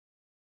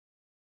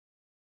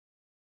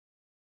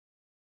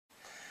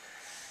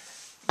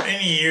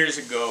Many years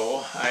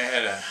ago, I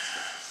had an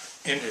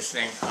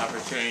interesting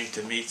opportunity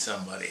to meet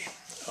somebody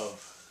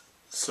of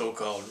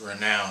so-called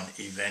renown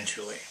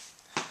eventually.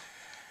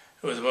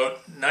 It was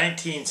about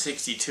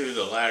 1962,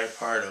 the latter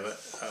part of it.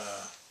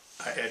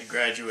 I had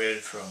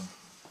graduated from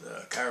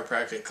the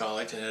chiropractic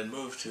college and had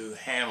moved to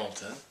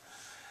Hamilton.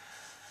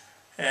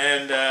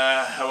 And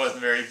I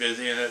wasn't very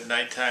busy, and at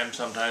nighttime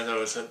sometimes I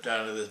would slip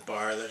down to this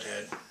bar that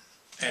had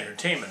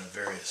entertainment of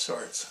various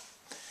sorts.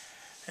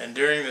 And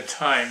during the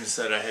times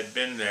that I had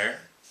been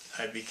there,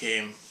 I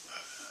became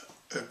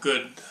a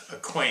good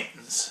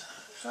acquaintance,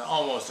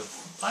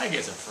 almost, I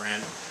guess a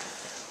friend,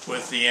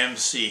 with the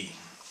MC.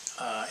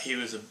 He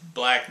was a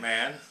black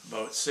man,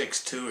 about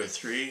 6'2" or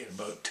 3",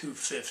 about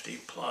 250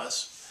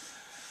 plus.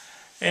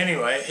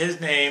 Anyway, his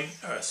name,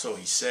 so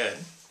he said,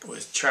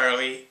 was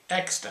Charlie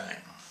Eckstein.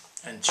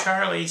 And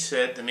Charlie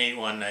said to me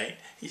one night,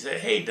 he said,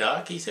 "Hey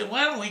Doc," he said,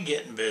 "why don't we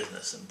get in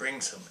business and bring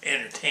some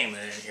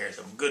entertainment in here,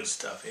 some good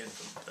stuff in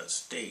from the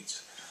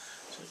States?"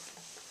 I said,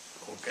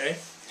 "Okay."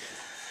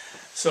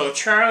 So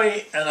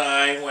Charlie and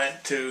I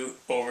went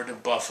over to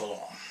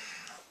Buffalo,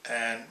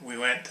 and we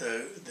went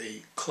to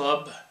the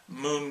Club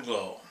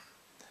Moonglow,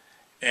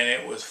 and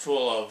it was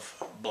full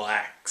of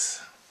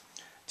blacks.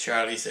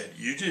 Charlie said,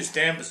 "You just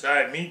stand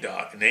beside me,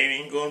 Doc, and they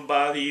ain't gonna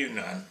bother you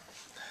none."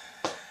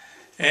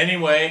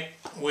 Anyway,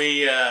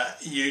 we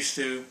used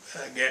to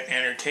get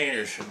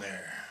entertainers from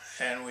there,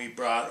 and we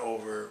brought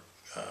over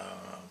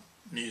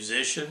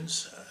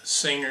musicians,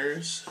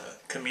 singers,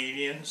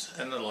 comedians,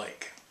 and the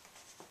like.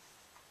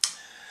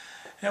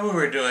 And we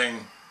were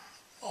doing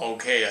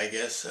okay, I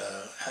guess,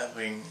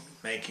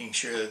 making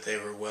sure that they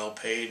were well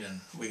paid, and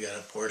we got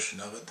a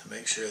portion of it to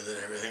make sure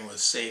that everything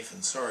was safe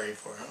and sorry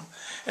for them.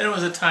 And it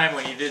was a time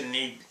when you didn't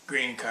need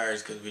green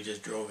cars because we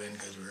just drove in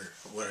because we were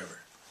whatever.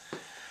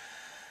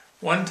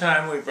 One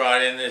time we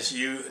brought in this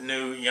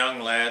new young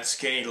lad,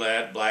 skinny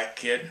lad, black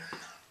kid.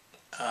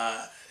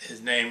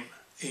 His name,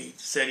 he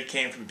said he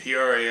came from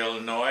Peoria,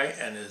 Illinois,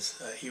 and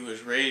he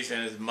was raised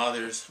in his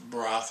mother's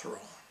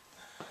brothel.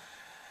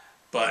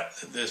 But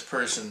this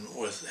person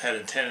had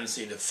a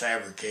tendency to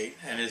fabricate,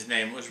 and his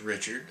name was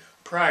Richard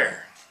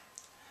Pryor.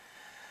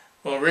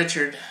 Well,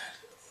 Richard,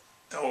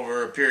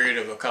 over a period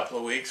of a couple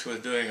of weeks, was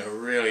doing a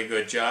really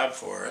good job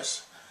for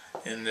us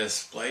in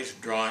this place,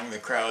 drawing the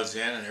crowds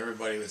in, and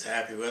everybody was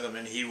happy with him,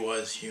 and he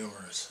was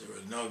humorous. There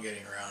was no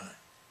getting around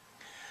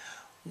it.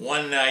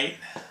 One night,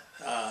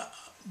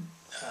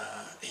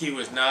 he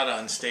was not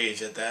on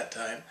stage at that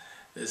time.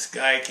 This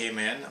guy came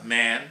in, a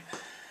man,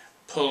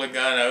 pulled a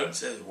gun out and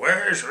says,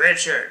 "Where's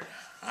Richard?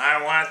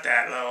 I want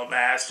that little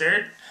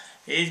bastard.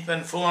 He's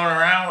been fooling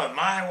around with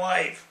my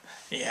wife."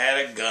 He had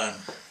a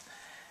gun.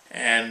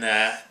 And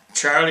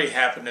Charlie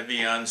happened to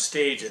be on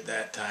stage at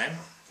that time.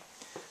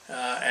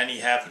 And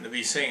he happened to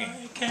be singing,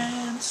 "I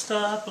can't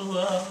stop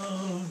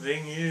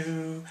loving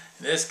you."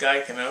 And this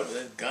guy came out with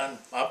his gun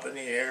up in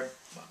the air.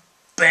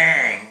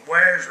 Bang!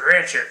 "Where's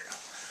Richard?"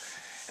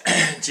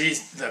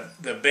 Geez,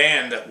 the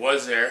band that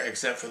was there,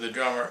 except for the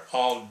drummer,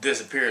 all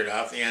disappeared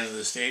off the end of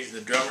the stage.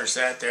 The drummer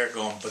sat there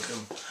going,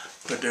 "Ba-doom,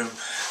 ba-doom."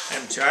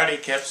 And Charlie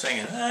kept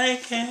singing, "I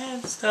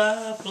can't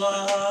stop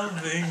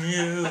loving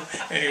you."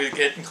 And he was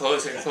getting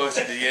closer and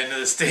closer to the end of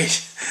the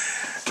stage.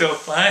 So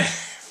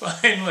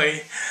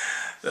finally,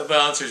 the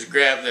bouncers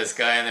grabbed this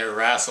guy and they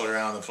wrestled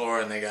around the floor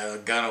and they got a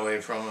gun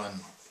away from him,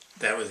 and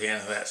that was the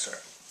end of that story.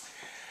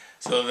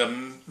 So the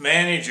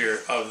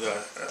manager of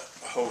the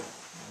whole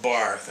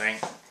bar thing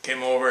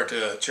came over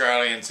to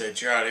Charlie and said,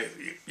 "Charlie,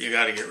 you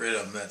got to get rid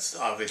of him. That's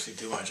obviously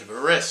too much of a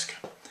risk.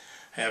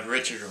 Have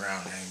Richard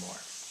around anymore."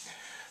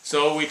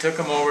 So we took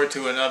him over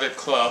to another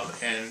club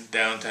in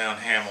downtown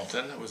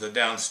Hamilton. It was a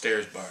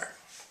downstairs bar.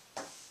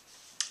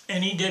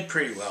 And he did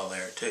pretty well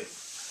there too.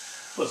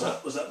 Was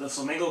that the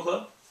Flamingo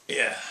Club?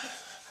 Yeah,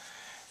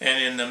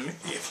 and in the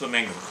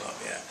Flamingo Club,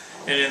 yeah.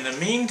 And in the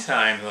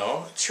meantime,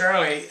 though,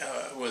 Charlie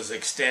was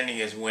extending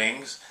his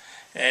wings,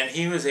 and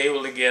he was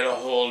able to get a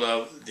hold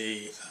of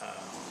the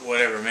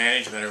whatever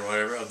management or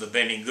whatever of the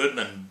Benny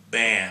Goodman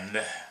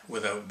band,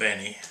 without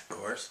Benny, of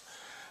course,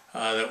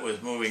 that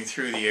was moving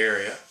through the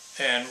area,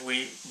 and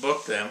we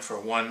booked them for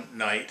one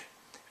night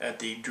at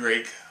the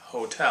Drake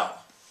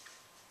Hotel.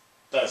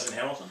 That's in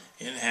Hamilton?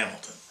 In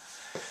Hamilton.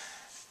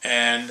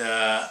 And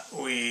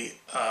we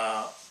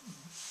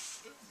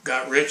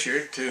got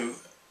Richard to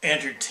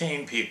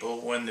entertain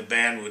people when the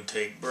band would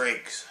take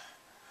breaks.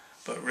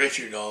 But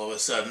Richard all of a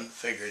sudden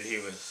figured he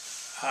was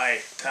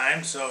high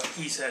time, so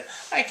he said,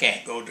 "I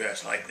can't go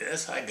dressed like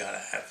this. I gotta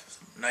have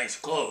some nice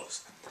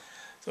clothes."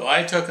 So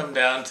I took him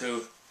down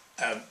to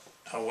a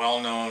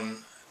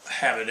well-known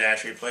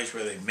haberdashery place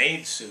where they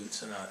made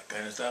suits and all that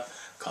kind of stuff,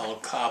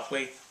 called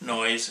Copley,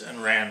 Noyes,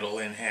 and Randall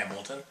in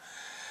Hamilton.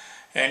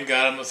 And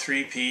got him a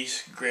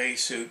 3-piece gray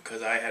suit,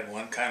 because I had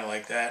one kind of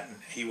like that,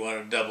 and he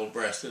wanted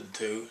double-breasted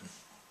too.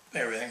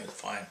 Everything was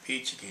fine,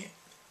 peachy keen.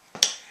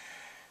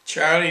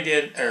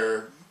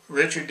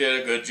 Richard did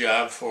a good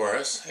job for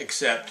us,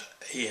 except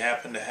he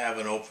happened to have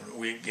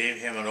we gave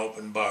him an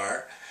open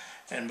bar,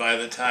 and by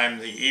the time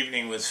the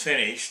evening was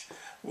finished,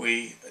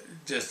 we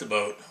just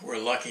about were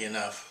lucky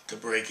enough to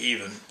break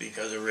even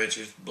because of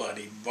Richard's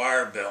bloody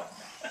bar bill.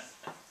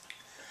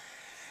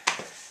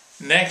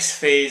 Next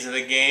phase of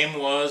the game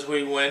was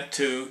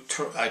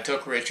I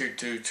took Richard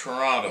to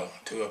Toronto,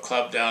 to a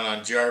club down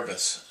on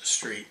Jarvis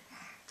Street.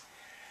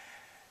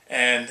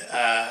 And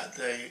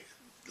the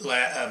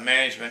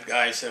management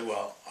guy said,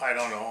 well, I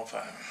don't know if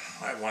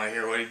I want to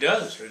hear what he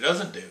does or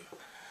doesn't do.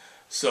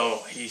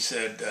 So he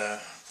said,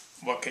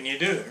 what can you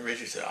do? And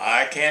Richard said,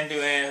 I can't do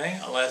anything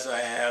unless I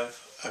have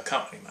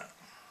accompaniment.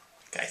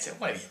 The guy said,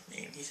 what do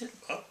you mean? He said,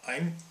 well,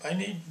 I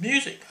need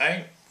music.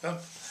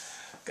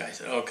 Guy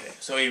said, okay.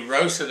 So he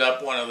roasted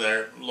up one of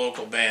their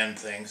local band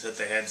things that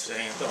they had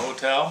staying at the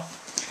hotel.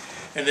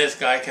 And this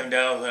guy came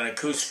down with an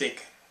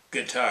acoustic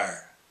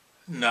guitar,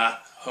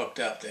 not hooked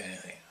up to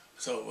anything.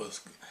 So it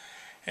was,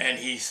 and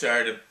he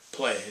started to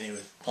play, and he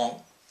was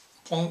plonk,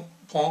 plonk,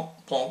 plonk,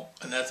 plonk,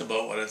 and that's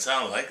about what it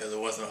sounded like because it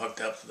wasn't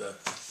hooked up to the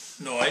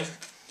noise.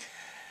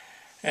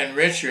 And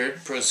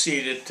Richard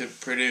proceeded to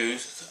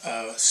produce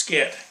a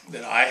skit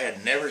that I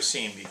had never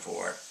seen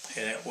before,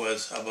 and it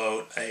was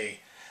about a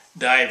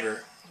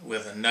diver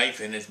with a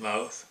knife in his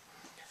mouth,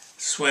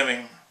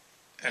 swimming,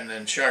 and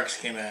then sharks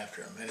came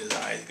after him, and his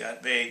eyes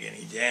got big, and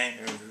he dang,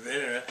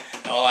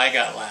 all I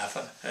got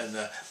laughing, and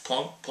the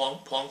plunk,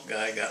 plunk, plunk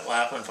guy got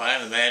laughing,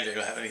 finally the manager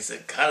laughing, he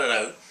said, cut it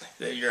out,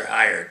 that you're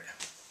hired.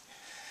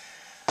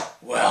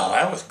 Well,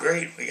 that was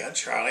great. We got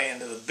Charlie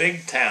into the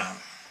big town.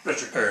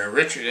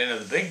 Richard into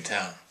the big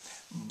town.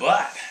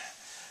 But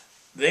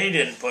they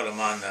didn't put him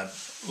on the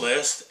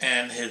list,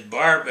 and his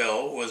bar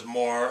bill was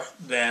more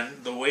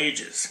than the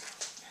wages.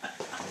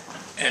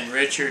 And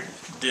Richard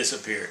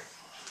disappeared.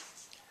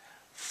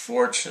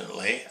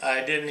 Fortunately,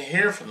 I didn't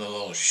hear from the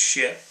little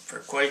shit for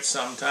quite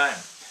some time.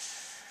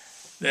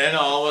 Then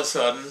all of a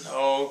sudden,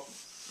 a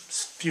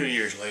few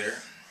years later,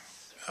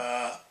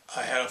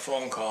 I had a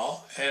phone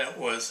call, and it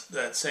was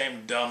that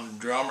same dumb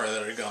drummer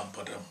that had gone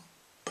ba-dum,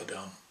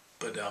 ba-dum,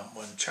 ba-dum,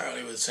 when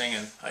Charlie was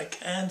singing, I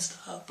can't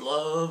stop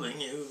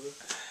loving you.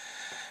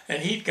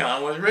 And he'd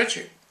gone with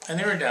Richard, and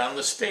they were down in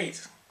the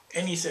States.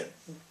 And he said,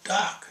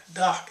 Doc,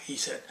 he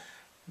said,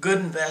 good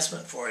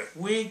investment for you.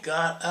 We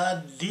got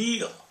a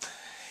deal.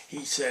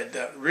 He said,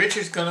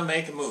 Richard's going to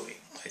make a movie.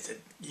 I said,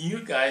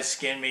 you guys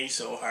skin me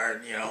so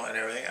hard, and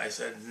everything. I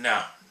said,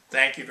 no,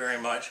 thank you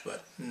very much,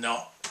 but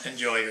no,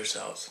 enjoy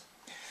yourselves.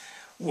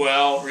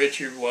 Well,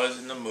 Richard was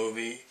in the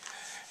movie,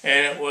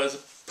 and it was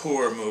a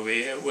poor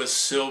movie. It was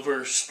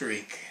Silver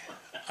Streak.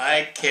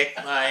 I kicked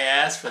my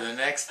ass for the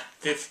next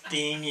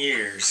 15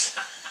 years.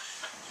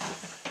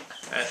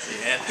 That's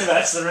the end.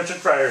 That's the Richard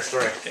Pryor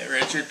story. The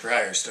Richard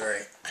Pryor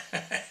story.